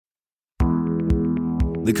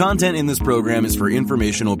The content in this program is for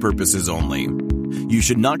informational purposes only. You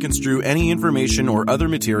should not construe any information or other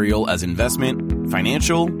material as investment,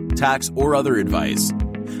 financial, tax, or other advice.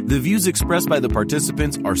 The views expressed by the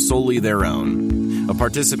participants are solely their own. A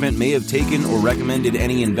participant may have taken or recommended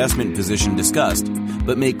any investment position discussed,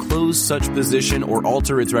 but may close such position or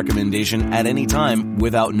alter its recommendation at any time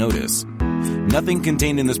without notice. Nothing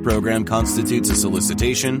contained in this program constitutes a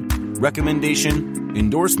solicitation, recommendation,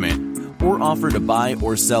 endorsement, or offer to buy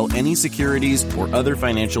or sell any securities or other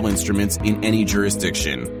financial instruments in any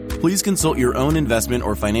jurisdiction. Please consult your own investment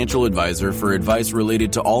or financial advisor for advice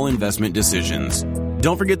related to all investment decisions.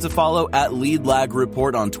 Don't forget to follow at Lead Lag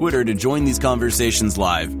Report on Twitter to join these conversations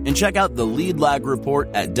live, and check out the Lead Lag Report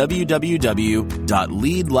at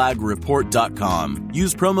www.leadlagreport.com.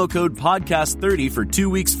 Use promo code podcast30 for 2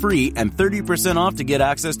 weeks free and 30% off to get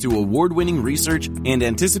access to award-winning research and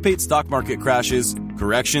anticipate stock market crashes,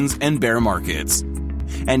 corrections, and bear markets.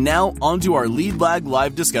 And now, on to our Lead Lag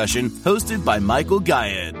live discussion hosted by Michael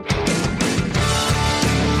Guyed.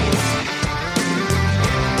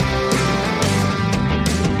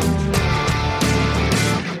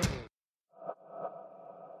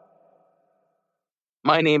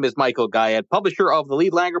 My name is Michael Guyed, publisher of the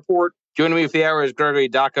Lead Lag Report. Joining me for the hour is Gregory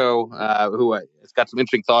Daco, who has got some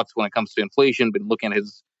interesting thoughts when it comes to inflation. Been looking at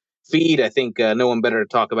his feed. I think no one better to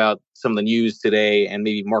talk about some of the news today and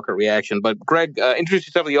maybe market reaction. But Greg, introduce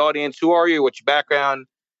yourself to the audience. Who are you? What's your background?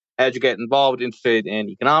 How'd you get involved, interested in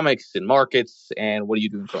economics and markets? And what do you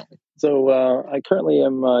do currently? So I currently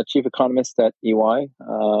am chief economist at EY.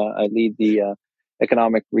 I lead the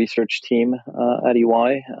economic research team at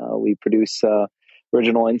EY. We produce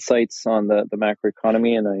original insights on the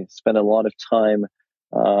macroeconomy, and I spend a lot of time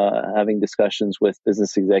having discussions with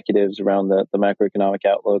business executives around the macroeconomic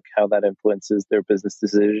outlook, how that influences their business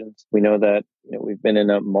decisions. We know that we've been in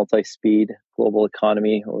a multi-speed global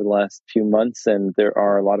economy over the last few months, and there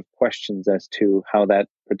are a lot of questions as to how that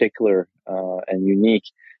particular and unique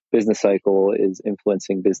business cycle is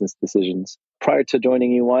influencing business decisions. Prior to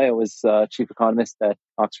joining EY, I was chief economist at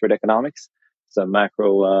Oxford Economics. It's a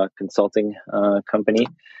macro consulting company.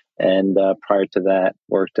 And prior to that,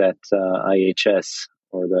 worked at IHS,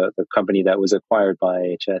 or the company that was acquired by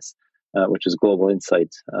IHS, which is Global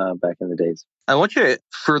Insights back in the days. I want you to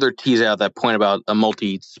further tease out that point about a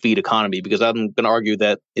multi-speed economy, because I'm going to argue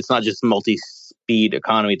that it's not just a multi-speed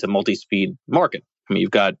economy, it's a multi-speed market. I mean,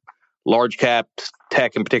 you've got large caps,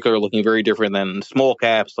 tech in particular, looking very different than small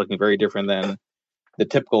caps, looking very different than the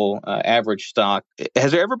typical average stock.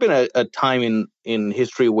 Has there ever been a time in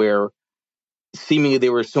history where seemingly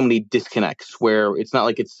there were so many disconnects, where it's not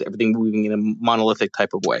like it's everything moving in a monolithic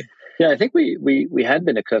type of way? Yeah, I think we had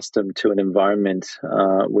been accustomed to an environment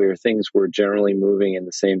where things were generally moving in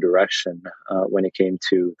the same direction when it came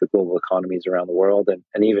to the global economies around the world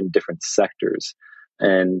and even different sectors.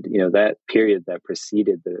 And, that period that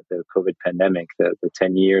preceded the COVID pandemic, the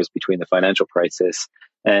 10 years between the financial crisis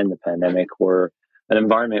and the pandemic, were an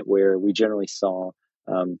environment where we generally saw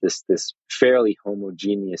this fairly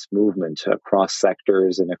homogeneous movement across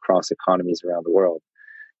sectors and across economies around the world.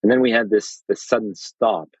 And then we had this sudden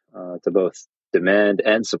stop to both demand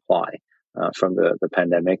and supply from the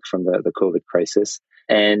pandemic, from the COVID crisis.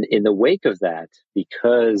 And in the wake of that,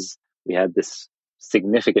 because we had this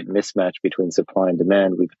significant mismatch between supply and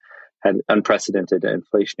demand, we've had unprecedented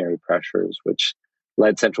inflationary pressures, which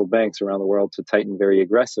led central banks around the world to tighten very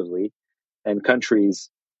aggressively and countries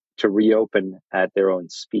to reopen at their own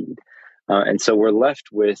speed. And so we're left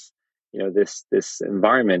with this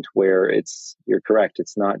environment where you're correct,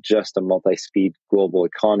 it's not just a multi-speed global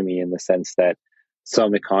economy in the sense that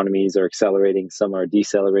some economies are accelerating, some are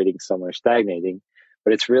decelerating, some are stagnating,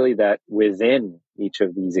 but it's really that within each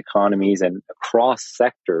of these economies and across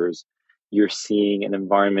sectors, you're seeing an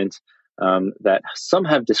environment that some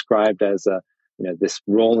have described as this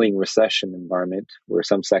rolling recession environment, where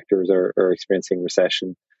some sectors are experiencing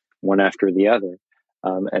recession one after the other,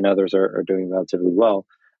 and others are doing relatively well.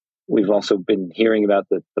 We've also been hearing about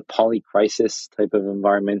the polycrisis type of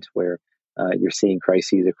environment where you're seeing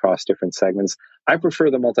crises across different segments. I prefer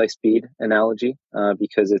the multi-speed analogy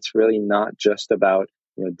because it's really not just about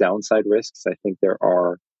downside risks. I think there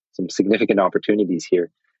are some significant opportunities here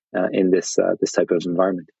in this type of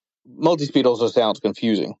environment. Multi-speed also sounds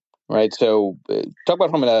confusing, right? So talk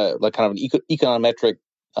about from a kind of an econometric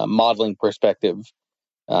modeling perspective.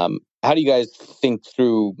 How do you guys think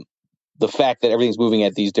through the fact that everything's moving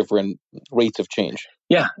at these different rates of change?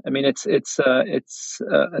 Yeah, I mean, it's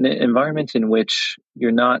an environment in which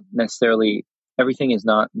you're not necessarily, everything is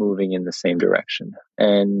not moving in the same direction.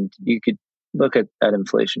 And you could look at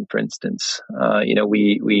inflation, for instance,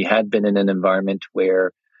 we had been in an environment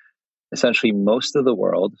where essentially most of the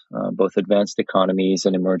world, both advanced economies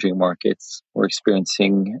and emerging markets, were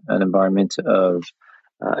experiencing an environment of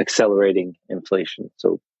accelerating inflation.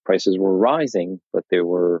 So prices were rising, but they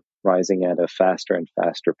were rising at a faster and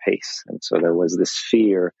faster pace. And so there was this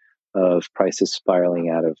fear of prices spiraling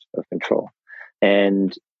out of control.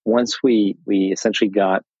 And once we essentially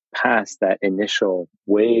got past that initial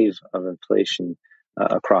wave of inflation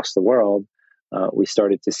across the world, we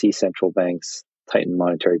started to see central banks tighten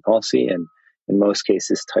monetary policy and, in most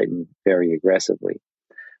cases, tighten very aggressively.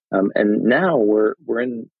 And now we're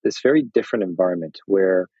in this very different environment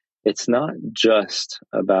where it's not just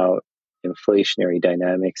about inflationary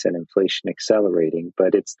dynamics and inflation accelerating,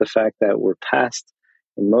 but it's the fact that we're past,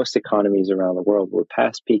 in most economies around the world, we're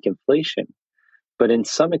past peak inflation. But in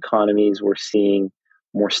some economies, we're seeing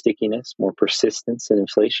more stickiness, more persistence in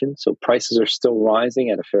inflation. So prices are still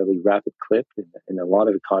rising at a fairly rapid clip in a lot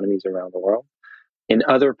of economies around the world. In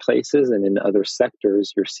other places and in other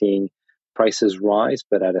sectors, you're seeing prices rise,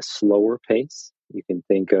 but at a slower pace. You can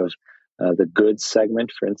think of the goods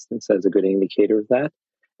segment, for instance, as a good indicator of that.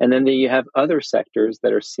 And then you have other sectors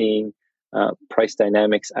that are seeing price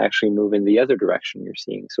dynamics actually move in the other direction. You're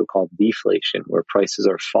seeing so-called deflation, where prices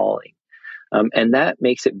are falling. And that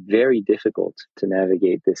makes it very difficult to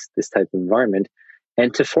navigate this type of environment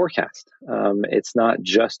and to forecast. It's not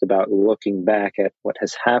just about looking back at what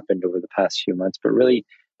has happened over the past few months, but really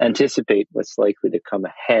anticipate what's likely to come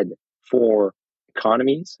ahead for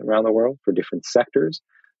economies around the world, for different sectors,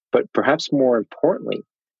 but perhaps more importantly,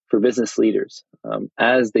 for business leaders.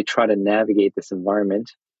 As they try to navigate this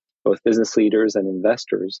environment, both business leaders and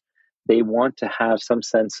investors, they want to have some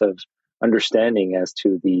sense of understanding as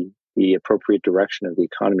to the appropriate direction of the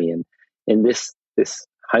economy. And in this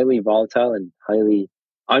highly volatile and highly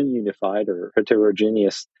ununified or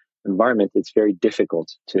heterogeneous environment, it's very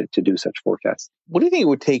difficult to do such forecasts. What do you think it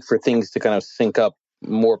would take for things to kind of sync up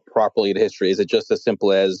more properly to history? Is it just as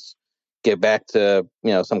simple as get back to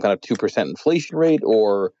some kind of 2% inflation rate,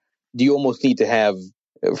 or do you almost need to have,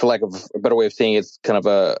 for lack of a better way of saying it, it's kind of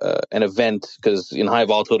an event, because in high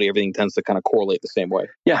volatility everything tends to kind of correlate the same way?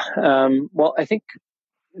 Yeah, well, I think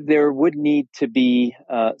there would need to be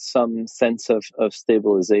some sense of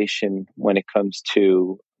stabilization when it comes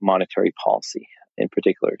to monetary policy in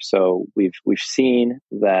particular. So we've seen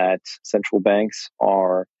that central banks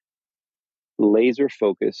are laser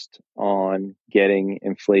focused on getting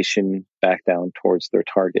inflation back down towards their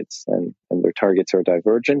targets, and their targets are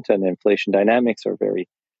divergent, and inflation dynamics are very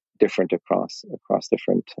different across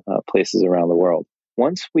different places around the world.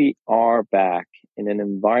 Once we are back in an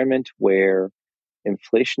environment where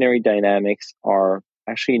inflationary dynamics are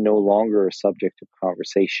actually no longer a subject of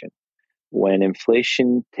conversation, when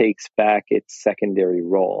inflation takes back its secondary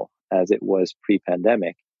role as it was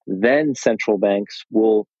pre-pandemic, then central banks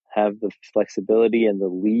will have the flexibility and the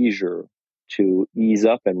leisure to ease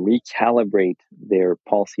up and recalibrate their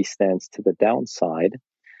policy stance to the downside.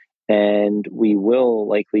 And we will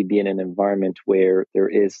likely be in an environment where there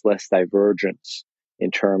is less divergence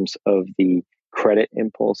in terms of the credit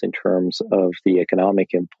impulse, in terms of the economic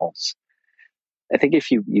impulse. I think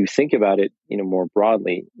if you think about it, more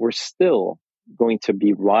broadly, we're still going to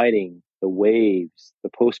be riding the waves, the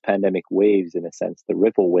post-pandemic waves, in a sense, the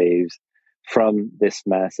ripple waves from this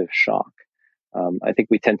massive shock. I think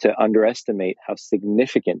we tend to underestimate how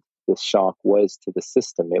significant this shock was to the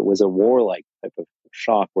system. It was a warlike type of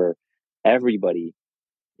shock where everybody,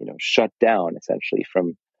 shut down essentially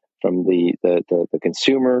from the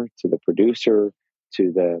consumer to the producer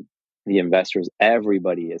to the investors.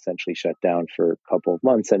 Everybody essentially shut down for a couple of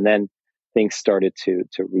months, and then things started to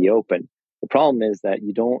reopen. The problem is that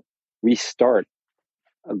you don't restart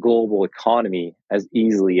a global economy as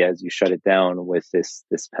easily as you shut it down with this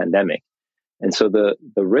pandemic. And so the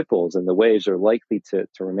ripples and the waves are likely to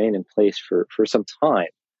remain in place for some time.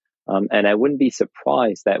 And I wouldn't be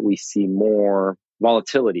surprised that we see more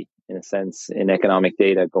volatility, in a sense, in economic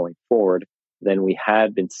data going forward than we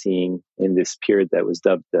had been seeing in this period that was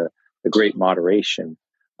dubbed the Great Moderation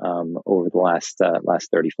over the last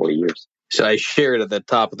 30, 40 years. So I shared at the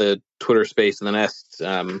top of the Twitter space in the Nest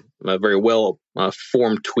a very well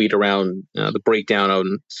formed tweet around the breakdown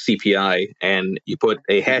on CPI, and you put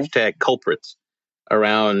a hashtag culprits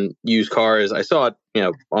around used cars. I saw it,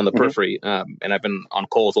 on the periphery, and I've been on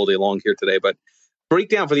calls all day long here today. But break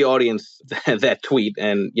down for the audience that tweet,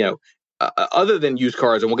 and other than used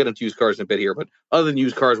cars, and we'll get into used cars in a bit here, but other than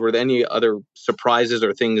used cars, were there any other surprises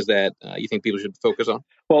or things that you think people should focus on?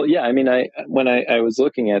 Well, yeah, I mean, when I was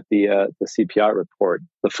looking at the CPI report,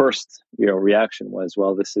 the first reaction was,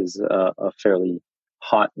 well, this is a fairly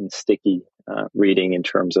hot and sticky reading in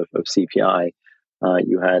terms of CPI.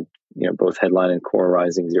 You had both headline and core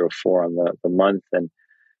rising 0.4 on the month, and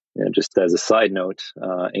just as a side note,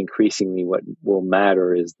 increasingly what will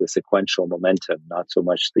matter is the sequential momentum, not so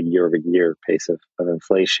much the year-over-year pace of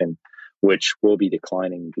inflation, which will be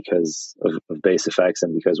declining because of base effects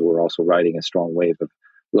and because we're also riding a strong wave of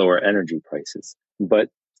lower energy prices. But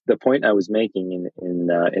the point I was making in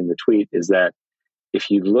the tweet is that if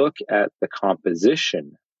you look at the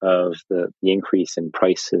composition of the increase in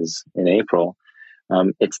prices in April,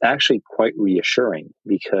 it's actually quite reassuring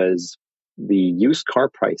because the used car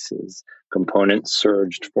prices component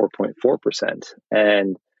surged 4.4%,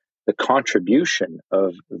 and the contribution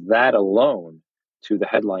of that alone to the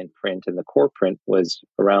headline print and the core print was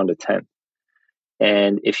around a tenth.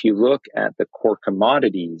 And if you look at the core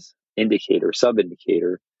commodities indicator,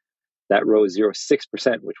 sub-indicator, that rose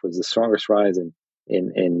 0.6%, which was the strongest rise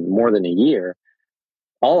in more than a year.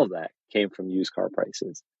 All of that came from used car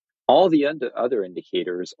prices. All the other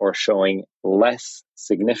indicators are showing less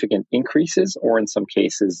significant increases or in some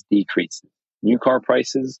cases decreases. New car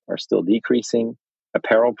prices are still decreasing.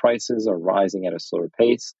 Apparel prices are rising at a slower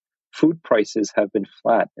pace. Food prices have been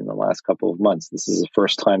flat in the last couple of months. This is the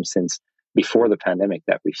first time since before the pandemic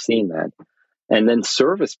that we've seen that. And then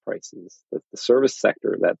service prices, the service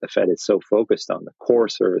sector that the Fed is so focused on, the core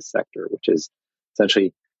service sector, which is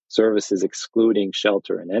essentially services excluding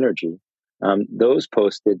shelter and energy, those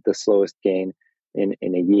posted the slowest gain in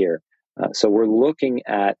a year. So we're looking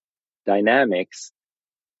at dynamics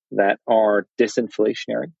that are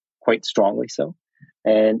disinflationary, quite strongly so.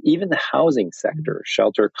 And even the housing sector,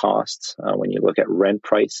 shelter costs, when you look at rent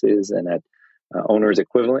prices and at owner's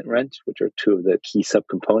equivalent rent, which are two of the key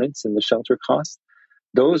subcomponents in the shelter costs,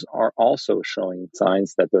 those are also showing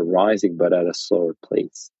signs that they're rising, but at a slower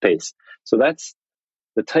pace. So that's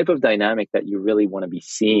the type of dynamic that you really want to be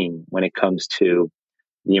seeing when it comes to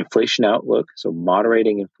the inflation outlook, so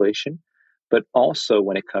moderating inflation, but also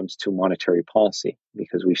when it comes to monetary policy,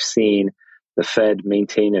 because we've seen the Fed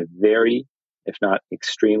maintain a very, if not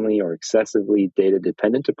extremely or excessively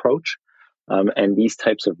data-dependent approach. And these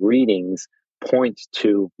types of readings point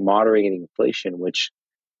to moderating inflation, which,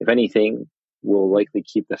 if anything, will likely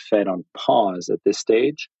keep the Fed on pause at this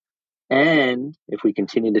stage. And if we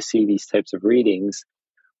continue to see these types of readings,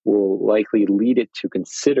 will likely lead it to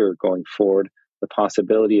consider going forward the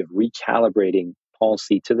possibility of recalibrating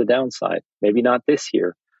policy to the downside. Maybe not this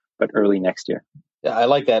year, but early next year. Yeah, I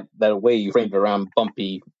like that way you framed it around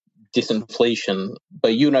bumpy disinflation.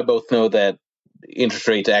 But you and I both know that interest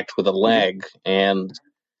rates act with a lag, and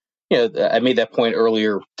I made that point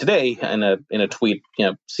earlier today in a tweet.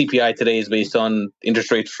 CPI today is based on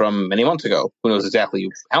interest rates from many months ago. Who knows exactly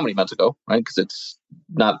how many months ago, right? Because it's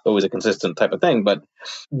not always a consistent type of thing. But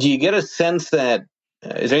do you get a sense that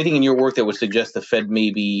is there anything in your work that would suggest the Fed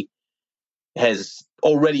maybe has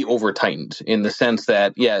already over tightened in the sense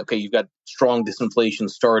that, you've got strong disinflation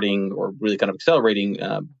starting or really kind of accelerating,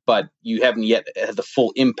 but you haven't yet had the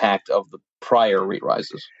full impact of the prior rate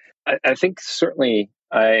rises? I think certainly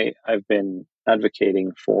I've been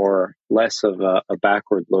advocating for less of a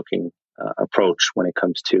backward-looking approach when it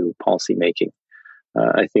comes to policymaking.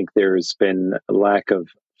 I think there's been a lack of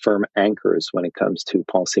firm anchors when it comes to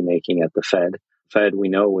policymaking at the Fed. Fed, we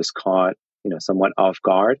know, was caught, somewhat off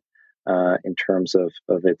guard in terms of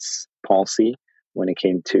its policy when it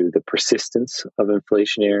came to the persistence of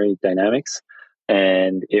inflationary dynamics,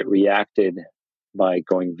 and it reacted by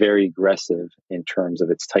going very aggressive in terms of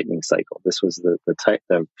its tightening cycle. This was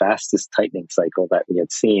the fastest tightening cycle that we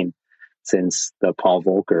had seen since the Paul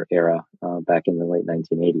Volcker era back in the late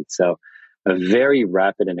 1980s. So a very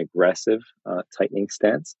rapid and aggressive tightening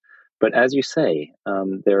stance. But as you say,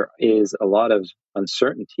 there is a lot of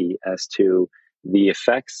uncertainty as to the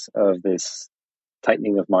effects of this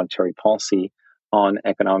tightening of monetary policy on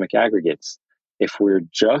economic aggregates. If we're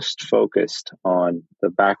just focused on the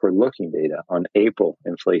backward-looking data, on April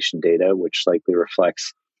inflation data, which likely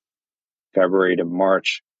reflects February to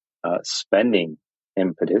March spending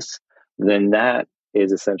impetus, then that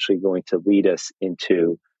is essentially going to lead us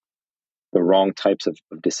into the wrong types of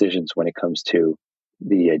decisions when it comes to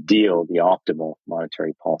the ideal, the optimal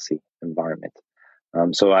monetary policy environment.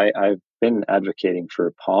 So I've been advocating for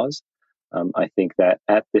a pause. I think that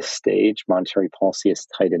at this stage, monetary policy is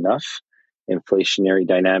tight enough. Inflationary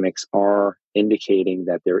dynamics are indicating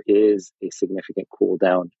that there is a significant cool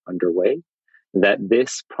down underway. that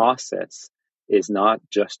this process is not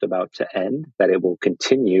just about to end, that it will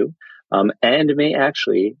continue, and may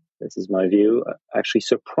actually, this is my view, actually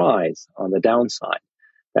surprise on the downside,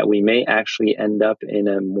 that we may actually end up in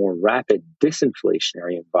a more rapid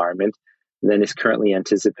disinflationary environment than is currently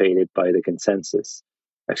anticipated by the consensus.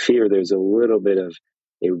 I fear there's a little bit of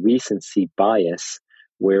a recency bias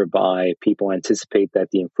whereby people anticipate that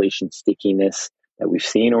the inflation stickiness that we've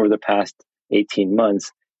seen over the past 18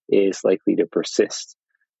 months is likely to persist.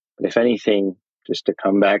 But if anything, just to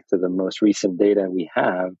come back to the most recent data we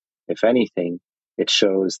have, if anything, it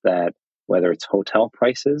shows that whether it's hotel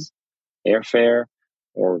prices, airfare,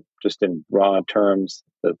 or just in broad terms,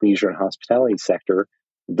 the leisure and hospitality sector,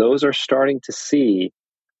 those are starting to see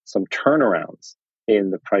some turnarounds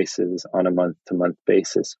in the prices on a month-to-month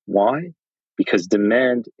basis. Why? Because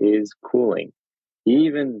demand is cooling.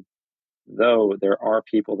 Even though there are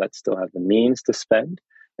people that still have the means to spend,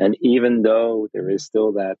 and even though there is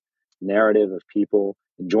still that narrative of people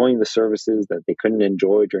enjoying the services that they couldn't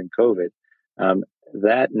enjoy during COVID,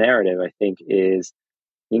 that narrative, I think, is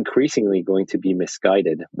increasingly going to be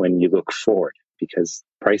misguided when you look forward, because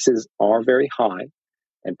prices are very high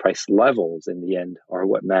and price levels in the end are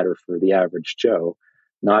what matter for the average Joe,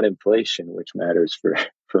 not inflation, which matters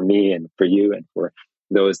for me and for you and for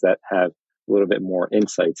those that have a little bit more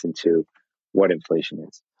insights into what inflation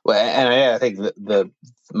is. Well, and I think the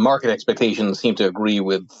market expectations seem to agree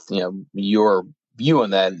with your view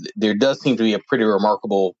on that. There does seem to be a pretty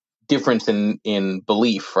remarkable difference in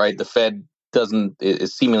belief, right? The Fed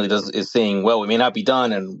is saying, well, we may not be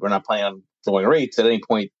done, and we're not planning on lowering rates at any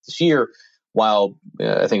point this year. While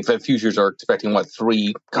I think Fed futures are expecting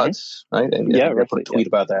 3 cuts, right? And yeah, I put a tweet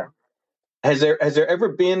about that. Has there ever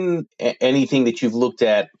been anything that you've looked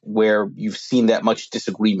at where you've seen that much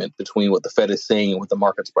disagreement between what the Fed is saying and what the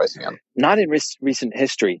market's pricing on? Not in recent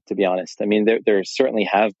history, to be honest. I mean, there certainly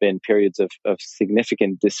have been periods of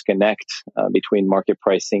significant disconnect between market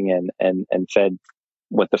pricing and Fed,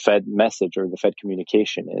 what the Fed message or the Fed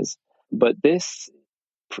communication is. But this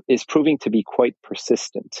is proving to be quite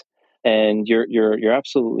persistent. And you're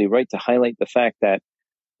absolutely right to highlight the fact that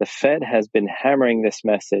the Fed has been hammering this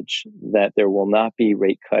message that there will not be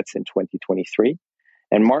rate cuts in 2023.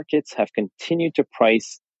 And markets have continued to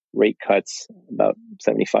price rate cuts, about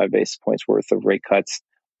 75 basis points worth of rate cuts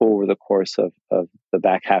over the course of the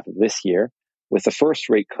back half of this year, with the first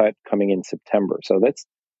rate cut coming in September. So that's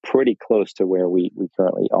pretty close to where we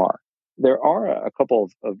currently are. There are a couple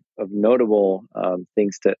of notable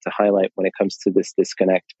things to highlight when it comes to this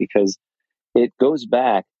disconnect, because it goes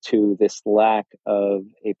back to this lack of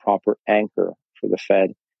a proper anchor for the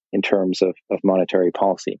Fed in terms of monetary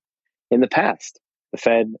policy. In the past, the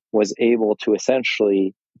Fed was able to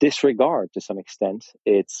essentially disregard to some extent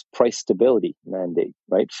its price stability mandate,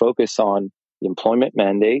 right? Focus on the employment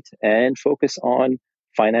mandate and focus on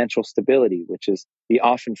financial stability, which is the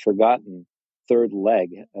often forgotten third leg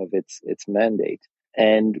of its mandate.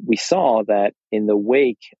 And we saw that in the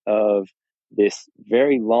wake of this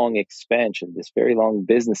very long expansion, this very long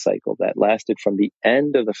business cycle that lasted from the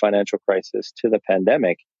end of the financial crisis to the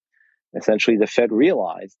pandemic, essentially the Fed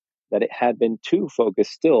realized that it had been too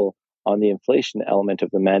focused still on the inflation element of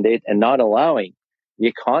the mandate and not allowing the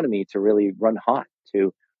economy to really run hot,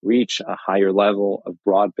 to reach a higher level of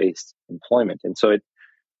broad-based employment. And so it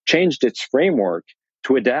changed its framework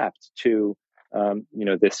to adapt to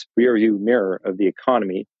this rear view mirror of the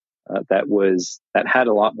economy that had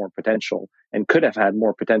a lot more potential and could have had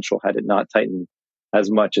more potential had it not tightened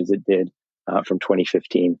as much as it did from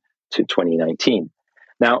 2015 to 2019.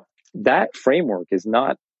 Now, that framework is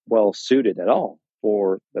not well suited at all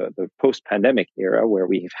for the post-pandemic era, where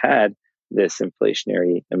we've had this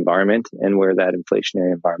inflationary environment and where that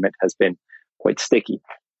inflationary environment has been quite sticky.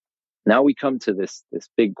 Now we come to this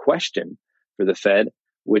big question for the Fed,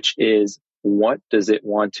 which is, what does it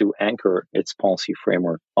want to anchor its policy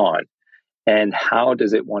framework on? And how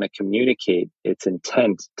does it want to communicate its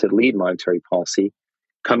intent to lead monetary policy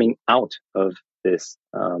coming out of this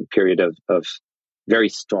period of very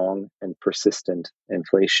strong and persistent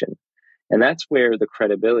inflation? And that's where the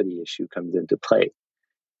credibility issue comes into play.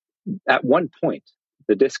 At one point,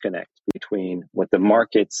 the disconnect between what the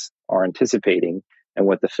markets are anticipating and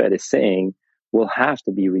what the Fed is saying will have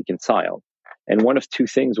to be reconciled. And one of two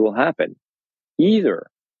things will happen. Either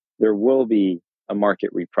there will be a market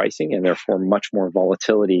repricing and therefore much more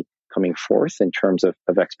volatility coming forth in terms of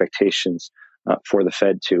expectations for the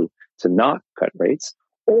Fed to not cut rates,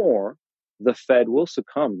 or the Fed will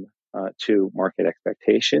succumb to market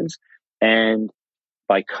expectations, and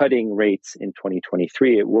by cutting rates in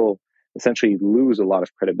 2023, it will essentially lose a lot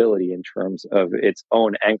of credibility in terms of its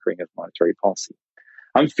own anchoring of monetary policy.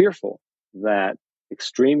 I'm fearful that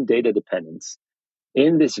extreme data dependence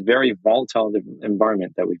in this very volatile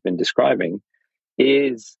environment that we've been describing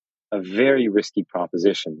is a very risky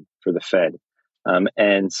proposition for the Fed,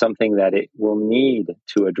 and something that it will need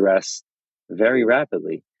to address very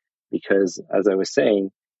rapidly, because, as I was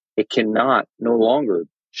saying, it cannot no longer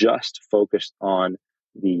just focus on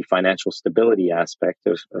the financial stability aspect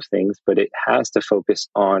of things, but it has to focus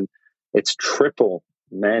on its triple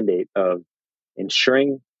mandate of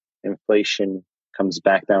ensuring inflation comes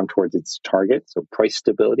back down towards its target, so price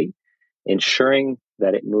stability, ensuring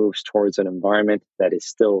that it moves towards an environment that is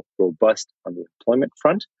still robust on the employment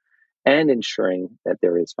front, and ensuring that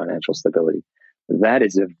there is financial stability. That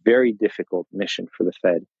is a very difficult mission for the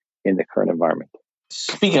Fed in the current environment.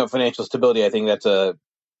 Speaking of financial stability, I think that's a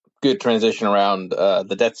good transition around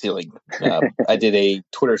the debt ceiling. I did a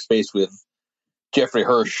Twitter space with Jeffrey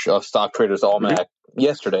Hirsch of Stock Traders Almanac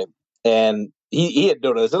yesterday, and he had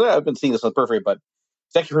noticed, and I've been seeing this on the periphery, but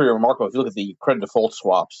it's actually pretty remarkable. If you look at the credit default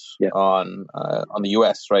swaps on the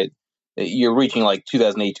U.S., right, you're reaching like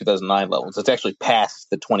 2008, 2009 levels. It's actually past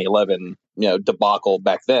the 2011 debacle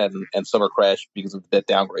back then and summer crash because of the debt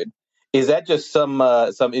downgrade. Is that just some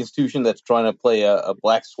institution that's trying to play a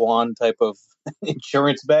black swan type of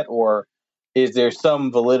insurance bet, or is there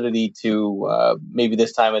some validity to maybe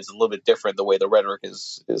this time it's a little bit different the way the rhetoric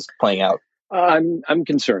is playing out? I'm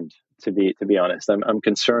concerned, to be honest. I'm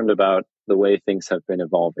concerned about the way things have been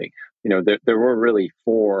evolving. There were really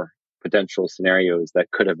 4 potential scenarios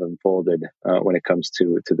that could have unfolded when it comes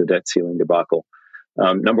to the debt ceiling debacle.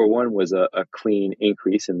 Number one was a clean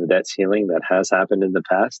increase in the debt ceiling that has happened in the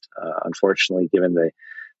past. Unfortunately, given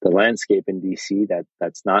the landscape in DC,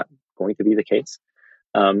 that's not going to be the case.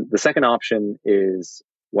 The second option is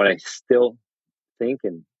what I still think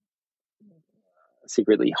and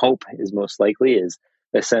secretly hope is most likely is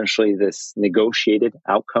essentially this negotiated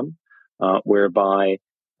outcome whereby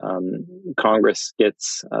Congress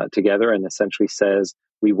gets together and essentially says,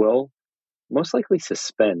 we will most likely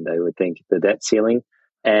suspend, I would think, the debt ceiling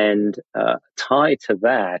and tie to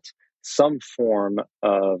that some form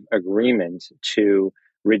of agreement to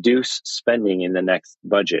reduce spending in the next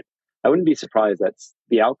budget. I wouldn't be surprised that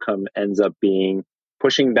the outcome ends up being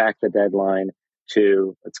pushing back the deadline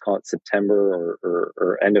to, let's call it September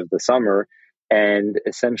or end of the summer, and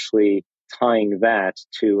essentially tying that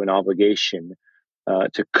to an obligation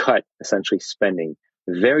to cut essentially spending.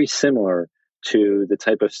 Very similar to the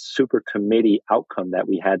type of super committee outcome that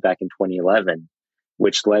we had back in 2011,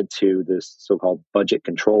 which led to this so-called Budget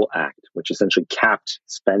Control Act, which essentially capped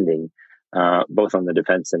spending, both on the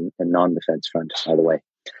defense and non-defense front, by the way.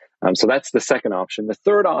 So that's the second option. The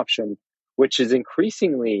third option, which is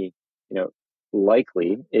increasingly,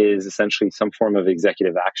 likely, is essentially some form of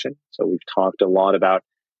executive action. So we've talked a lot about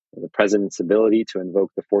the president's ability to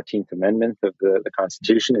invoke the 14th Amendment of the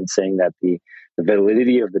Constitution and saying that the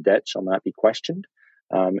validity of the debt shall not be questioned,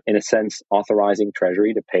 in a sense, authorizing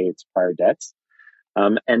Treasury to pay its prior debts.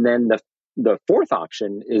 And then the fourth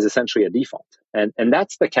option is essentially a default. And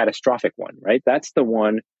that's the catastrophic one, right? That's the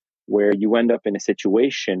one where you end up in a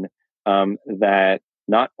situation that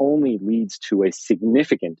not only leads to a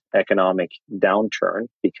significant economic downturn,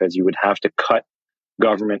 because you would have to cut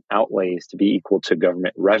government outlays to be equal to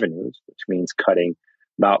government revenues, which means cutting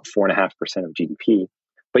about 4.5% of GDP.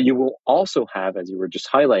 But you will also have, as you were just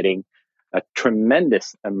highlighting, a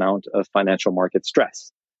tremendous amount of financial market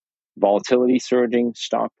stress. Volatility surging,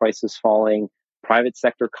 stock prices falling, private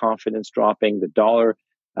sector confidence dropping, the dollar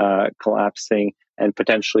collapsing, and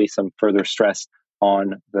potentially some further stress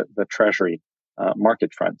on the Treasury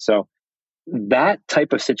market front. So that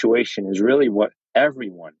type of situation is really what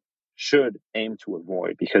everyone should aim to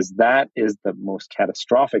avoid, because that is the most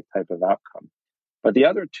catastrophic type of outcome. But the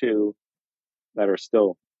other two that are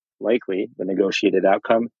still likely, the negotiated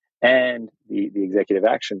outcome and the executive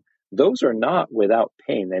action, those are not without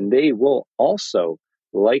pain, and they will also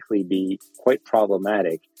likely be quite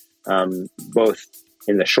problematic, both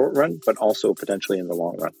in the short run, but also potentially in the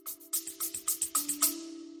long run.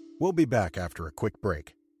 We'll be back after a quick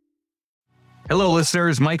break. Hello,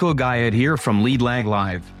 listeners. Michael Guyot here from Lead Lag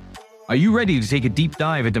Live. Are you ready to take a deep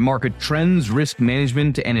dive into market trends, risk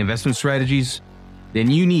management, and investment strategies?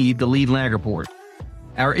 Then you need the Lead Lag Report.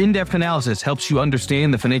 Our in-depth analysis helps you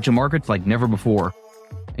understand the financial markets like never before.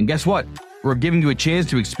 And guess what? We're giving you a chance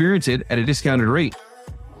to experience it at a discounted rate.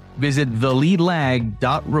 Visit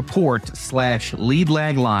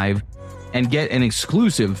theleadlag.report/leadlaglive and get an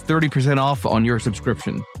exclusive 30% off on your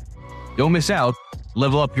subscription. Don't miss out.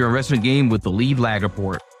 Level up your investment game with the Lead Lag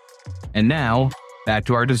Report. And now, Back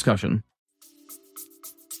to our discussion.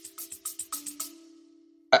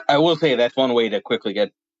 I will say that's one way to quickly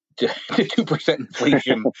get to 2%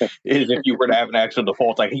 inflation is if you were to have an actual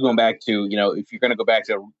default. Like going back to, if you're going to go back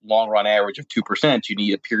to a long run average of 2%, you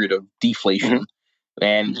need a period of deflation. Mm-hmm.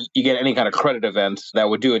 And you get any kind of credit event that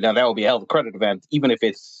would do it. Now, that would be a hell of a credit event, even if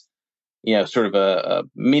it's, sort of a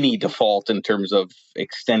mini default in terms of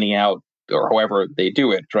extending out or however they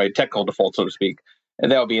do it, right? Technical default, so to speak.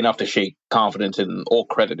 And that would be enough to shake confidence in all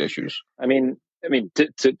credit issues. I mean,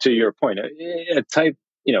 to your point,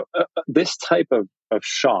 this type of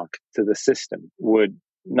shock to the system would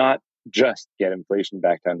not just get inflation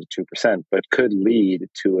back down to 2%, but could lead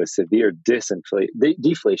to a severe deflationary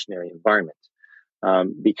environment.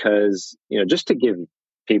 Because, just to give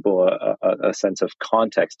people a sense of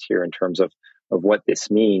context here in terms of what this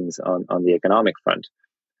means on the economic front,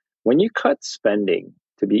 when you cut spending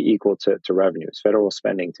to be equal to revenues, federal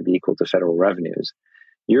spending to be equal to federal revenues,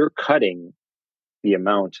 you're cutting the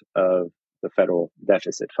amount of the federal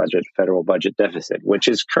budget deficit, which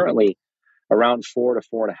is currently around 4 to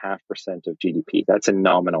 4.5% of GDP. That's in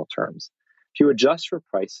nominal terms. If you adjust for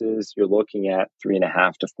prices, you're looking at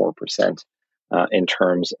 3.5 to 4% in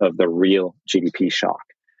terms of the real GDP shock.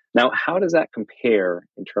 Now, how does that compare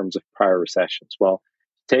in terms of prior recessions? Well,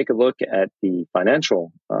 take a look at the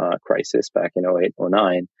financial crisis back in 08,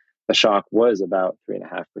 09. The shock was about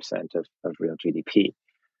 3.5% of real GDP.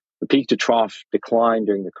 The peak to trough decline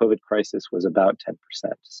during the COVID crisis was about 10%.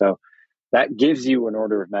 So that gives you an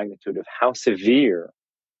order of magnitude of how severe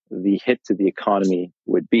the hit to the economy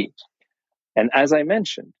would be. And as I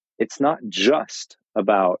mentioned, it's not just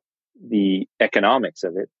about the economics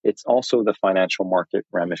of it, it's also the financial market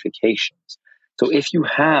ramifications. So if you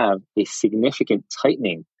have a significant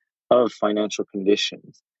tightening of financial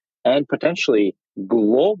conditions and potentially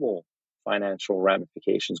global financial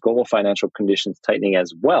ramifications, global financial conditions tightening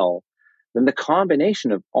as well, then the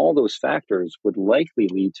combination of all those factors would likely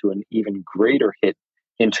lead to an even greater hit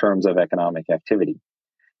in terms of economic activity.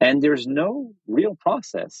 And there's no real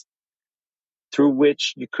process through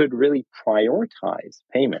which you could really prioritize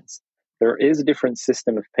payments. There is a different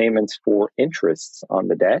system of payments for interests on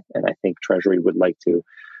the debt, and I think Treasury would like to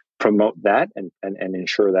promote that and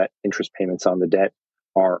ensure that interest payments on the debt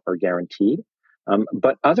are guaranteed.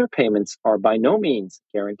 But other payments are by no means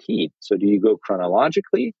guaranteed. So do you go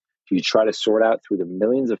chronologically? Do you try to sort out through the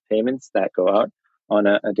millions of payments that go out on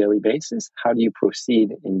a daily basis? How do you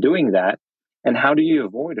proceed in doing that? And how do you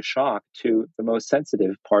avoid a shock to the most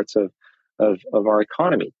sensitive parts of our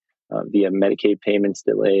economy via Medicaid payments,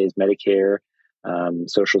 delays, Medicare,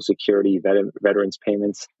 Social Security, veterans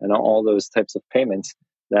payments, and all those types of payments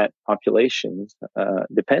that populations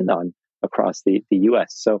depend on across the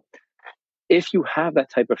U.S. So if you have that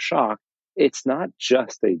type of shock, it's not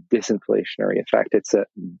just a disinflationary effect, it's a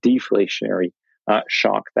deflationary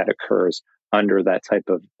shock that occurs under that type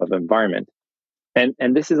of environment.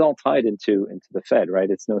 And this is all tied into the Fed, right?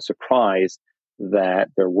 It's no surprise that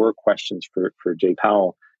there were questions for Jay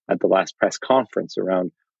Powell at the last press conference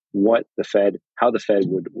around how the Fed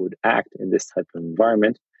would act in this type of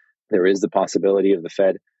environment. There is the possibility of the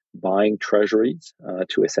Fed buying treasuries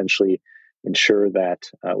to essentially ensure that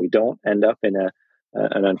we don't end up in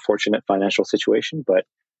an unfortunate financial situation, but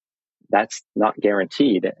that's not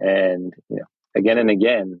guaranteed. And again and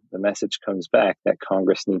again, the message comes back that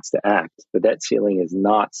Congress needs to act. The debt ceiling is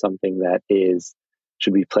not something that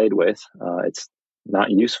should be played with. It's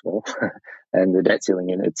not useful, and the debt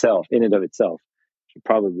ceiling in and of itself, should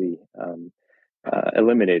probably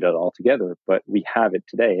eliminate it altogether. But we have it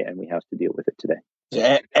today, and we have to deal with it today.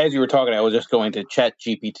 As you were talking, I was just going to Chat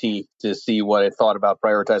GPT to see what it thought about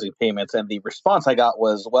prioritizing payments, and the response I got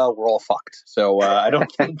was, "Well, we're all fucked." So I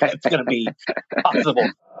don't think that's going to be possible.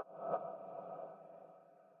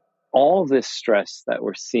 All this stress that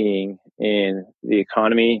we're seeing in the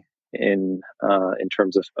economy, in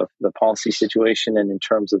terms of the policy situation, and in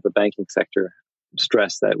terms of the banking sector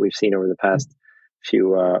stress that we've seen over the past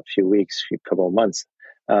few weeks, couple of months,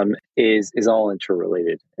 is all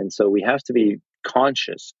interrelated. And so we have to be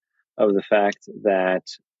conscious of the fact that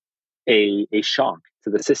a shock to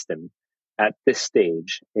the system at this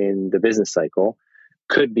stage in the business cycle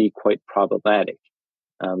could be quite problematic.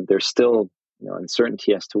 There's still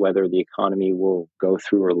uncertainty as to whether the economy will go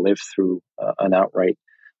through or live through an outright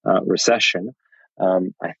recession.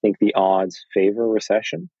 I think the odds favor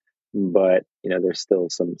recession, but there's still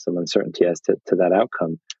some uncertainty as to that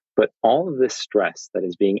outcome. But all of this stress that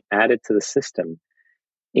is being added to the system,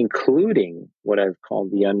 including what I've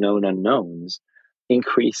called the unknown unknowns,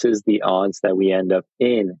 increases the odds that we end up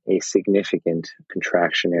in a significant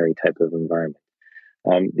contractionary type of environment.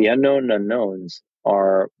 The unknown unknowns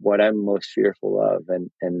are what I'm most fearful of.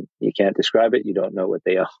 And you can't describe it, you don't know what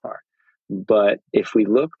they are. But if we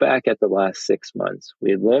look back at the last 6 months,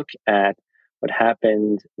 we look at what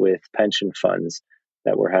happened with pension funds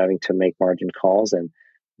that were having to make margin calls and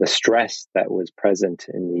the stress that was present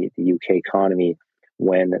in the UK economy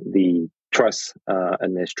when the Truss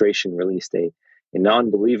administration released an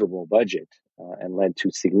unbelievable budget and led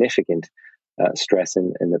to significant stress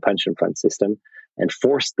in the pension fund system and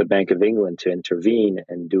forced the Bank of England to intervene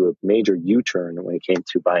and do a major U-turn when it came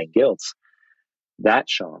to buying gilts. That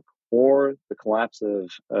shock, or the collapse of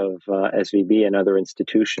SVB and other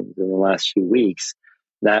institutions in the last few weeks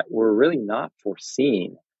that were really not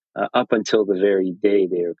foreseen up until the very day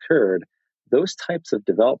they occurred, those types of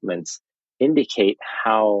developments indicate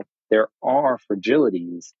how there are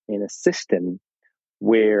fragilities in a system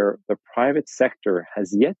where the private sector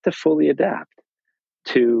has yet to fully adapt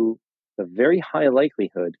to the very high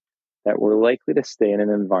likelihood that we're likely to stay in an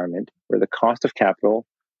environment where the cost of capital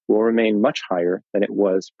will remain much higher than it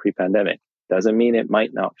was pre-pandemic. Doesn't mean it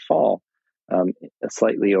might not fall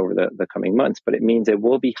slightly over the coming months, but it means it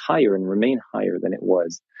will be higher and remain higher than it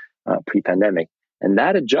was pre-pandemic. And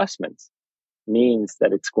that adjustment means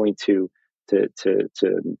that it's going to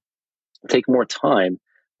take more time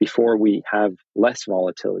before we have less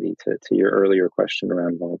volatility. To your earlier question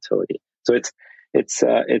around volatility, so it's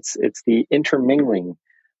the intermingling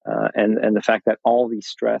and the fact that all these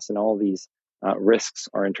stress and all these risks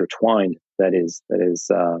are intertwined that is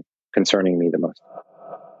concerning me the most.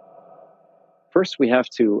 First, we have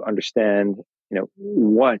to understand,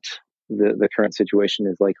 what the current situation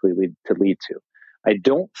is likely to lead to. I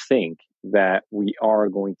don't think that we are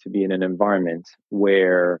going to be in an environment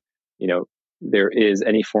where, there is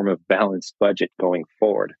any form of balanced budget going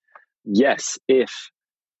forward. Yes, if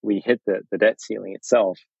we hit the debt ceiling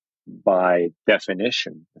itself, by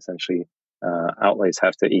definition, essentially, outlays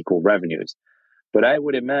have to equal revenues. But I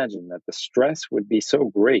would imagine that the stress would be so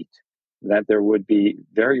great that there would be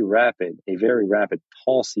a very rapid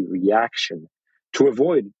policy reaction to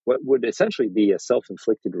avoid what would essentially be a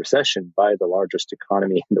self-inflicted recession by the largest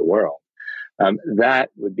economy in the world. That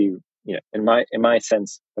would be, in my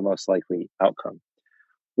sense, the most likely outcome.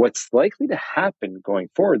 What's likely to happen going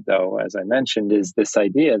forward, though, as I mentioned, is this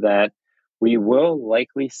idea that we will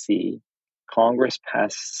likely see Congress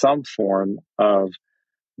pass some form of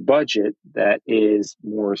budget that is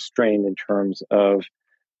more restrained in terms of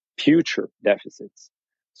future deficits.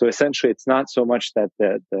 So essentially, it's not so much that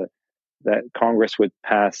that Congress would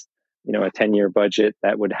pass, a 10-year budget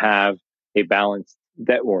that would have a balanced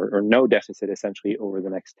debt or no deficit essentially over the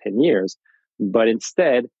next 10 years, but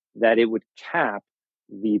instead that it would cap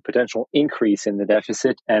the potential increase in the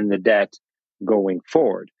deficit and the debt going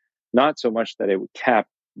forward. Not so much that it would cap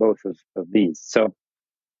both of these. So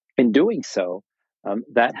in doing so,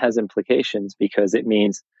 that has implications because it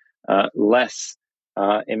means less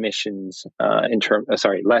emissions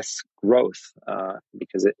less growth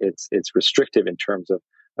because it's restrictive in terms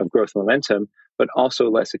of growth momentum, but also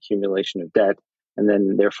less accumulation of debt, and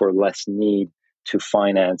then therefore less need to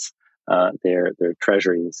finance their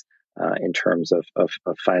treasuries in terms of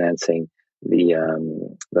financing the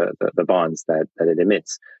bonds that it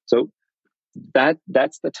emits. So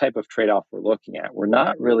that's the type of trade-off we're looking at. We're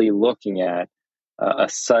not really looking at a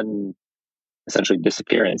sudden, essentially,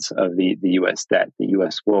 disappearance of the U.S. debt. The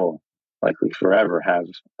U.S. will likely forever have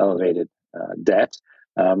elevated debt,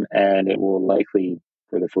 and it will likely,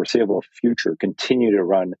 for the foreseeable future, continue to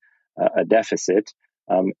run a deficit,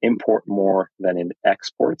 import more than in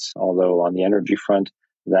exports, although on the energy front,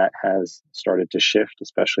 that has started to shift,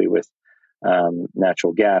 especially with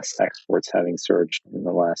natural gas exports having surged in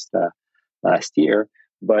the last year.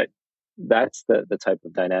 But that's the type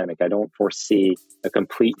of dynamic. I don't foresee a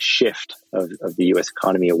complete shift of the U.S.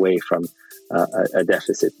 economy away from a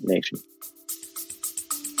deficit nation.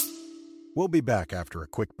 We'll be back after a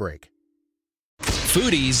quick break.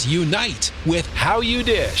 Foodies unite with How You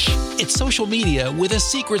Dish. It's social media with a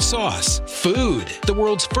secret sauce. Food, the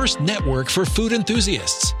world's first network for food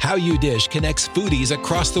enthusiasts. How You Dish connects foodies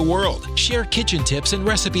across the world. Share kitchen tips and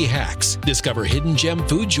recipe hacks. Discover hidden gem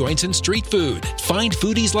food joints and street food. Find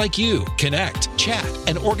foodies like you. Connect, chat,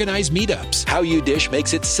 and organize meetups. How You Dish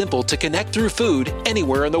makes it simple to connect through food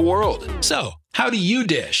anywhere in the world. So, how do you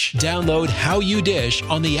dish? Download How You Dish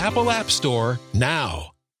on the Apple App Store now.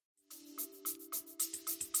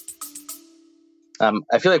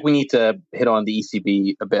 I feel like we need to hit on the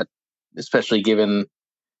ECB a bit, especially given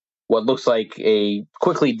what looks like a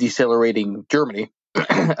quickly decelerating Germany.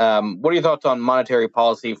 What are your thoughts on monetary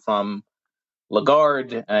policy from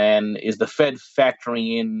Lagarde, and is the Fed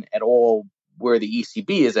factoring in at all where the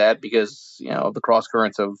ECB is at because, of the cross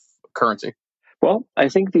currents of currency? Well, I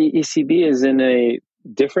think the ECB is in a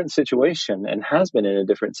different situation and has been in a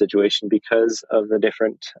different situation because of the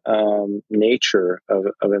different nature of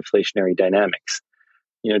inflationary dynamics.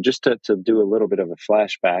 Just to do a little bit of a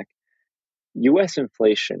flashback, U.S.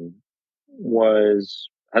 inflation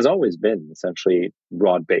has always been essentially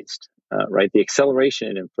broad based, right? The acceleration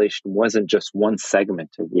in inflation wasn't just one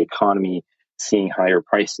segment of the economy seeing higher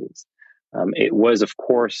prices. It was, of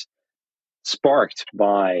course, sparked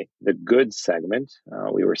by the goods segment.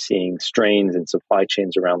 We were seeing strains in supply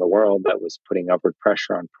chains around the world that was putting upward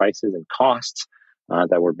pressure on prices and costs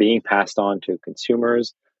that were being passed on to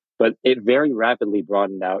consumers. But it very rapidly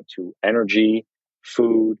broadened out to energy,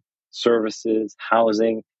 food, services,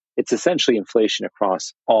 housing. It's essentially inflation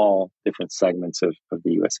across all different segments of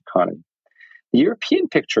the US economy. The European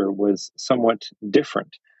picture was somewhat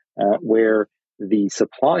different, where the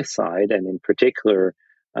supply side, and in particular,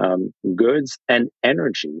 goods and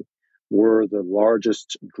energy, were the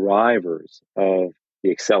largest drivers of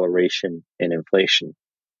the acceleration in inflation.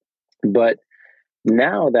 But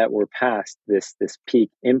now that we're past this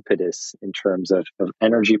peak impetus in terms of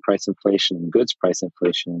energy price inflation and goods price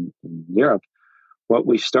inflation in Europe, what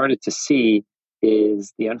we've started to see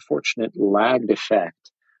is the unfortunate lagged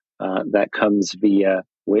effect that comes via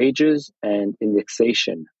wages and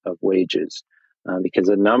indexation of wages, because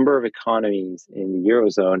a number of economies in the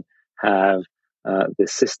Eurozone have the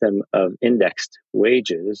system of indexed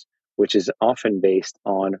wages, which is often based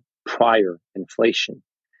on prior inflation.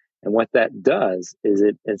 And what that does is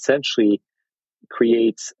it essentially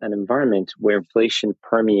creates an environment where inflation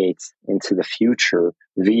permeates into the future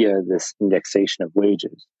via this indexation of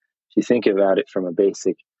wages. If you think about it from a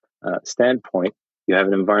basic standpoint, you have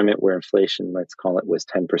an environment where inflation, let's call it, was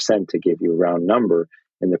 10% to give you a round number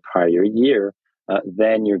in the prior year,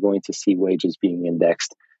 then you're going to see wages being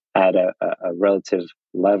indexed at a relative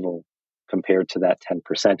level compared to that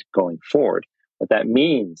 10% going forward. What that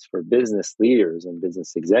means for business leaders and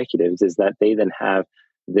business executives is that they then have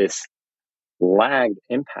this lagged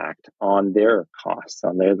impact on their costs,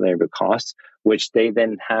 on their labor costs, which they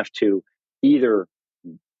then have to either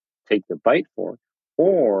take the bite for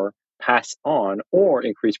or pass on or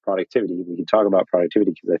increase productivity. We can talk about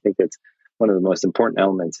productivity because I think that's one of the most important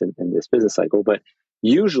elements in this business cycle. But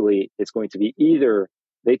usually it's going to be either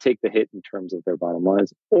they take the hit in terms of their bottom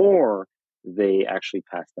lines or they actually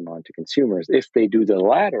pass them on to consumers. If they do the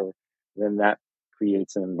latter, then that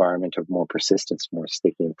creates an environment of more persistence, more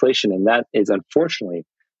sticky inflation. And that is unfortunately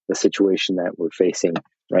the situation that we're facing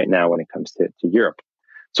right now when it comes to Europe.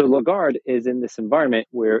 So Lagarde is in this environment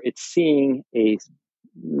where it's seeing a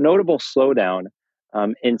notable slowdown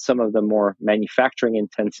in some of the more manufacturing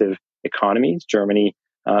intensive economies, Germany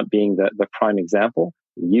being the prime example.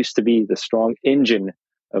 It used to be the strong engine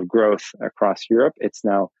of growth across Europe. It's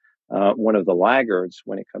now one of the laggards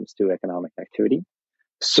when it comes to economic activity.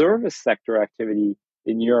 Service sector activity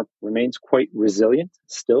in Europe remains quite resilient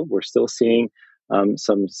still. We're still seeing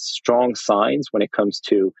some strong signs when it comes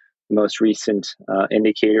to the most recent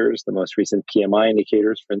indicators, the most recent PMI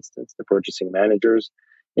indicators, for instance, the purchasing managers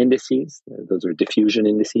indices. Those are diffusion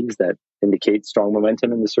indices that indicate strong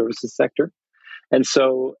momentum in the services sector. And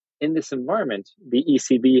so in this environment, the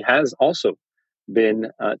ECB has also been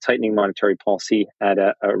tightening monetary policy at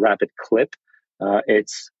a rapid clip.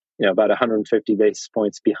 It's about 150 basis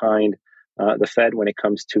points behind the Fed when it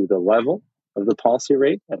comes to the level of the policy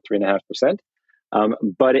rate at 3.5%.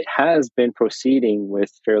 But it has been proceeding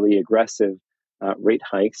with fairly aggressive rate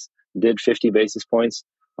hikes, did 50 basis points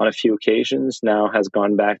on a few occasions, now has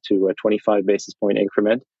gone back to a 25 basis point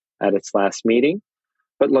increment at its last meeting.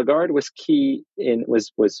 But Lagarde was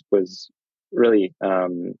really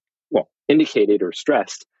indicated or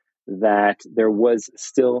stressed that there was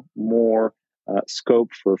still more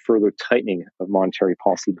scope for further tightening of monetary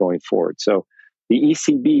policy going forward. So the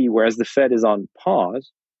ECB, whereas the Fed is on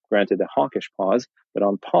pause, granted a hawkish pause, but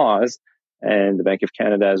on pause, and the Bank of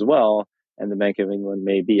Canada as well, and the Bank of England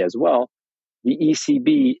may be as well, the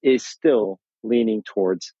ECB is still leaning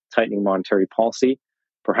towards tightening monetary policy,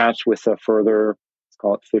 perhaps with a further, let's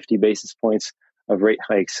call it 50 basis points of rate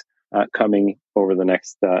hikes coming over the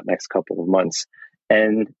next couple of months.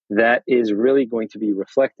 And that is really going to be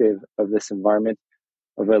reflective of this environment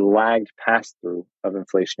of a lagged pass-through of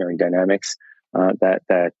inflationary dynamics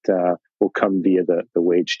that will come via the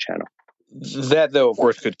wage channel. That, though, of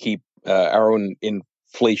course, could keep our own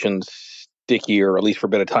inflation sticky, or at least for a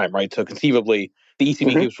bit of time, right? So conceivably, the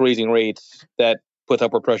ECB keeps raising rates. That puts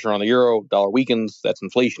upward pressure on the euro. Dollar weakens. That's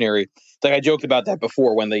inflationary. It's like I joked about that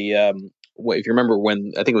before when if you remember,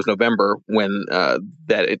 when I think it was November, when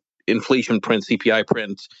that inflation print, CPI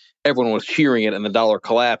print, everyone was cheering it and the dollar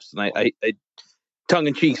collapsed. And I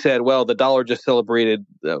tongue-in-cheek said, well, the dollar just celebrated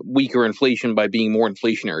weaker inflation by being more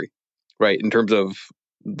inflationary, right, in terms of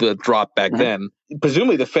the drop back then.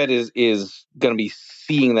 Presumably the Fed is going to be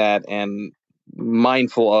seeing that and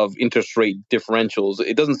mindful of interest rate differentials.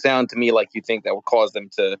 It doesn't sound to me like you think that will cause them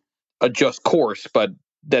to adjust course, but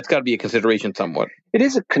that's got to be a consideration somewhat. It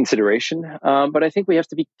is a consideration, but I think we have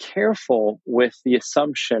to be careful with the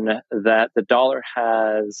assumption that the dollar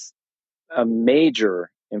has a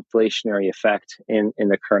major inflationary effect in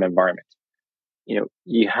the current environment.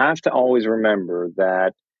 You have to always remember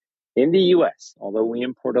that in the US, although we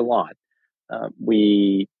import a lot,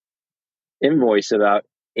 we invoice about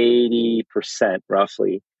 80%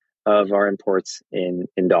 roughly of our imports in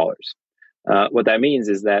dollars. What that means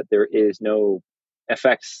is that there is no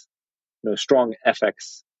strong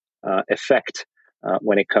FX effect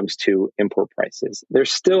when it comes to import prices. They're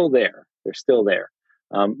still there.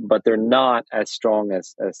 But they're not as strong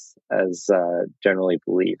as generally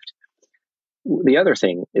believed. The other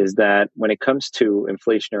thing is that when it comes to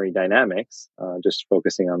inflationary dynamics, just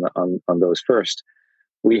focusing on those first,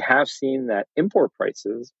 we have seen that import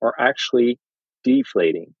prices are actually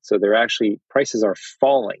deflating. So prices are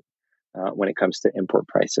falling when it comes to import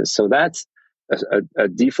prices. So that's a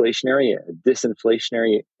deflationary, a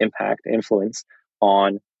disinflationary influence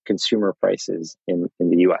on consumer prices in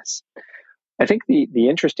the US. I think the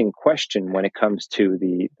interesting question when it comes to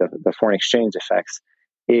the foreign exchange effects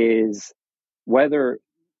is whether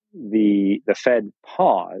the Fed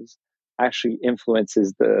pause actually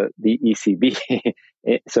influences the ECB.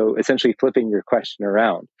 So essentially flipping your question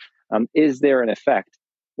around, is there an effect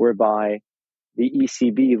whereby the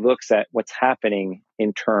ECB looks at what's happening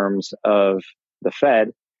in terms of the Fed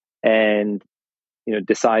and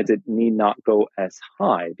decides it need not go as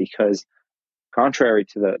high? Because contrary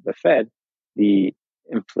to the Fed, the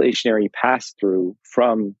inflationary pass-through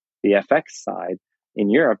from the FX side in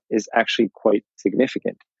Europe is actually quite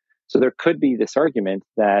significant. So there could be this argument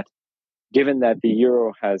that given that the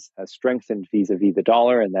euro has strengthened vis-a-vis the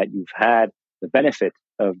dollar and that you've had the benefit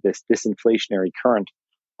of this disinflationary current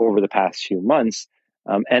over the past few months,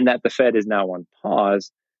 and that the Fed is now on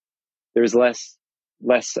pause, there's less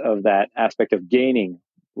of that aspect of gaining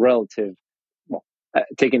relative,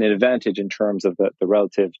 taking an advantage in terms of the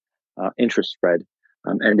relative interest spread,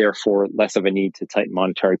 and therefore less of a need to tighten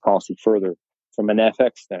monetary policy further from an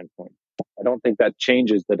FX standpoint. I don't think that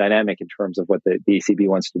changes the dynamic in terms of what the ECB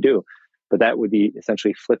wants to do, but that would be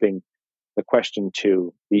essentially flipping the question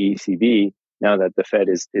to the ECB now that the Fed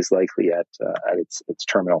is likely at its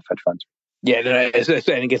terminal Fed funds. Yeah, and I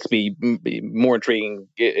think it gets to be more intriguing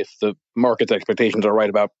if the market's expectations are right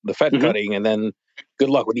about the Fed cutting, and then good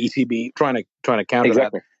luck with ECB trying to counter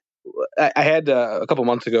that. I had a couple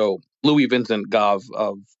months ago Louis Vincent Gov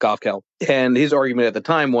of GovCal, and his argument at the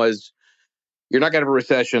time was you're not going to have a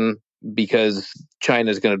recession because China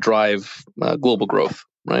is going to drive global growth,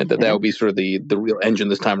 right? That would be sort of the real engine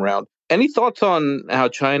this time around. Any thoughts on how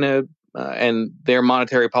China and their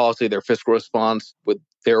monetary policy, their fiscal response with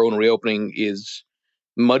their own reopening is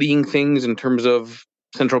muddying things in terms of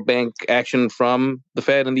central bank action from the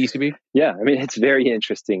Fed and the ECB? Yeah, I mean, it's very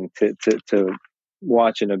interesting to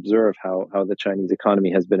watch and observe how the Chinese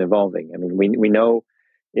economy has been evolving. I mean, we know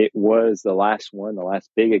it was the last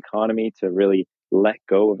big economy to really let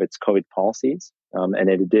go of its COVID policies. And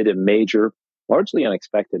it did a major, largely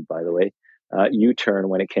unexpected, by the way, U-turn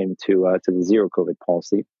when it came to the zero COVID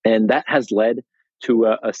policy. And that has led to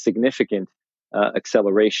a significant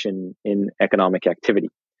acceleration in economic activity.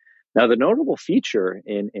 Now, the notable feature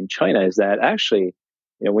in China is that actually,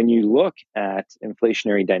 when you look at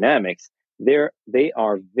inflationary dynamics, they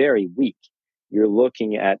are very weak. You're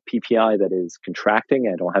looking at PPI that is contracting.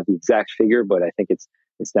 I don't have the exact figure, but I think it's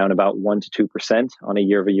down about 1% to 2% on a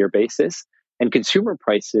year-over-year basis. And consumer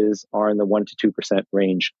prices are in the 1% to 2%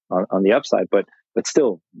 range on the upside, but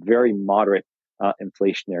still very moderate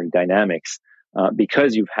inflationary dynamics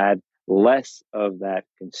because you've had less of that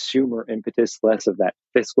consumer impetus, less of that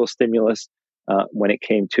fiscal stimulus when it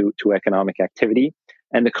came to economic activity.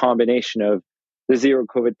 And the combination of the zero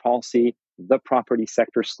COVID policy, the property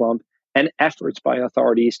sector slump, and efforts by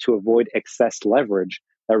authorities to avoid excess leverage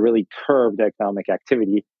that really curbed economic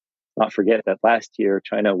activity. Not forget that last year,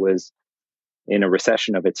 China was in a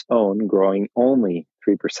recession of its own, growing only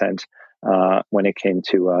 3% when it came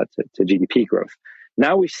to GDP growth.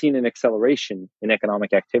 Now we've seen an acceleration in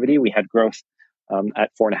economic activity. We had growth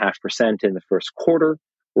at 4.5% in the first quarter.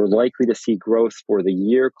 We're likely to see growth for the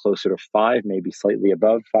year closer to 5%, maybe slightly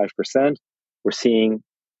above 5%. We're seeing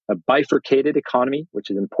a bifurcated economy, which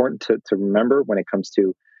is important to remember when it comes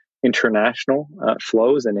to international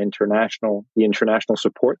flows and the international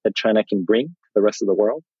support that China can bring to the rest of the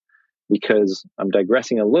world. Because I'm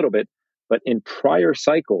digressing a little bit, but in prior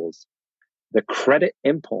cycles, the credit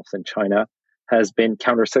impulse in China has been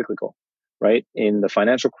countercyclical, right? In the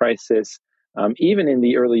financial crisis, even in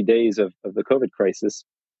the early days of the COVID crisis,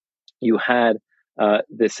 you had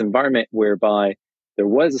this environment whereby there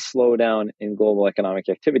was a slowdown in global economic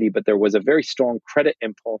activity, but there was a very strong credit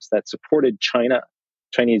impulse that supported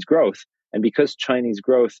Chinese growth. And because Chinese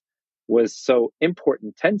growth was so import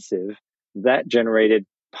intensive, that generated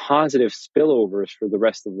positive spillovers for the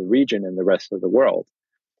rest of the region and the rest of the world.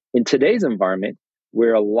 In today's environment,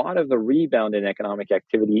 where a lot of the rebound in economic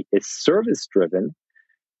activity is service driven,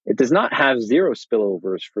 it does not have zero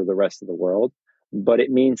spillovers for the rest of the world, but it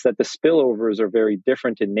means that the spillovers are very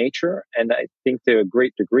different in nature, and I think to a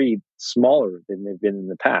great degree smaller than they've been in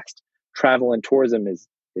the past. Travel and tourism is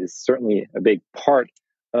certainly a big part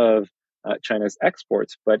of China's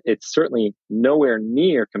exports, but it's certainly nowhere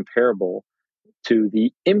near comparable to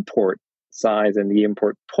the import size and the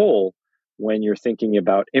import pull when you're thinking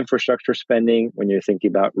about infrastructure spending, when you're thinking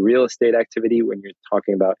about real estate activity, when you're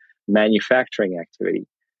talking about manufacturing activity.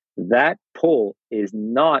 That pull is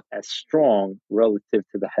not as strong relative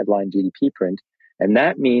to the headline GDP print. And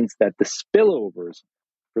that means that the spillovers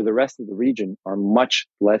for the rest of the region are much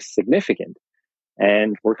less significant.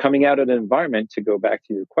 And we're coming out of an environment, to go back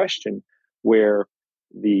to your question, where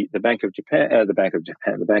the Bank of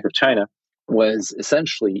China was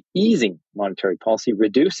essentially easing monetary policy,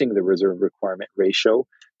 reducing the reserve requirement ratio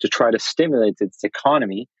to try to stimulate its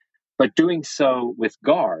economy, but doing so with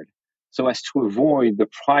guard so as to avoid the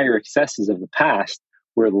prior excesses of the past,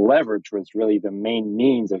 where leverage was really the main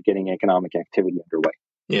means of getting economic activity underway.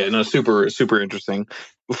 Yeah, no, super, super interesting.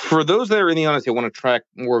 For those that are in the audience that want to track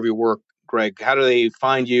more of your work, Greg, how do they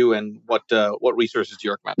find you, and what resources do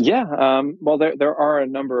you recommend? Yeah, well, there are a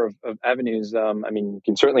number of avenues. You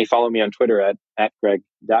can certainly follow me on Twitter at Greg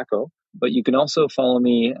Daco, but you can also follow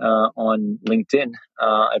me on LinkedIn.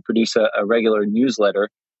 I produce a regular newsletter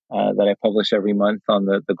that I publish every month on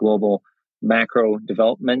the global macro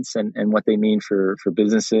developments and what they mean for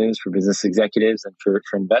businesses, for business executives, and for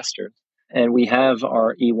investors. And we have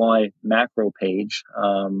our EY macro page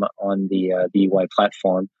on the EY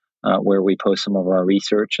platform, where we post some of our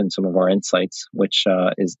research and some of our insights, which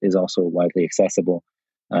is also widely accessible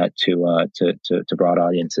to broad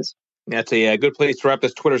audiences. That's a good place to wrap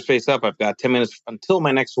this Twitter space up. I've got 10 minutes until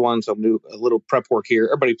my next one, so I'll do a little prep work here.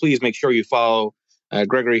 Everybody, please make sure you follow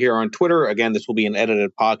Gregory here on Twitter. Again, this will be an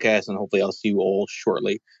edited podcast, and hopefully I'll see you all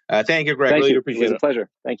shortly. Thank you, Greg. Really appreciate it. It was a pleasure.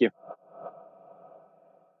 Thank you.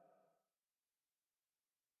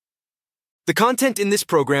 The content in this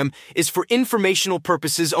program is for informational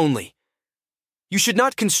purposes only. You should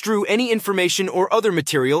not construe any information or other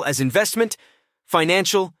material as investment,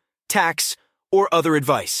 financial, tax, or other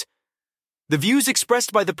advice. The views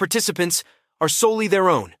expressed by the participants are solely their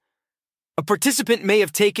own. A participant may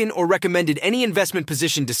have taken or recommended any investment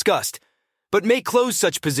position discussed, but may close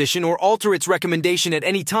such position or alter its recommendation at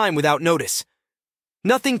any time without notice.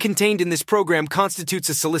 Nothing contained in this program constitutes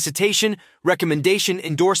a solicitation, recommendation,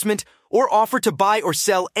 endorsement, or offer to buy or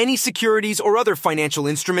sell any securities or other financial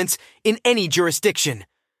instruments in any jurisdiction.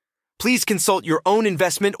 Please consult your own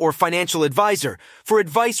investment or financial advisor for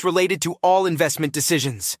advice related to all investment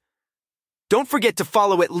decisions. Don't forget to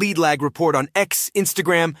follow at Lead Lag Report on X,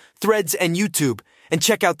 Instagram, Threads, and YouTube, and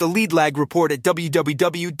check out the Lead Lag Report at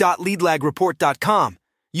www.leadlagreport.com.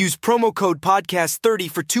 Use promo code podcast30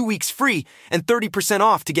 for 2 weeks free and 30%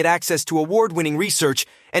 off to get access to award-winning research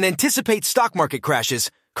and anticipate stock market crashes,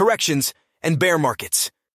 corrections, and bear markets.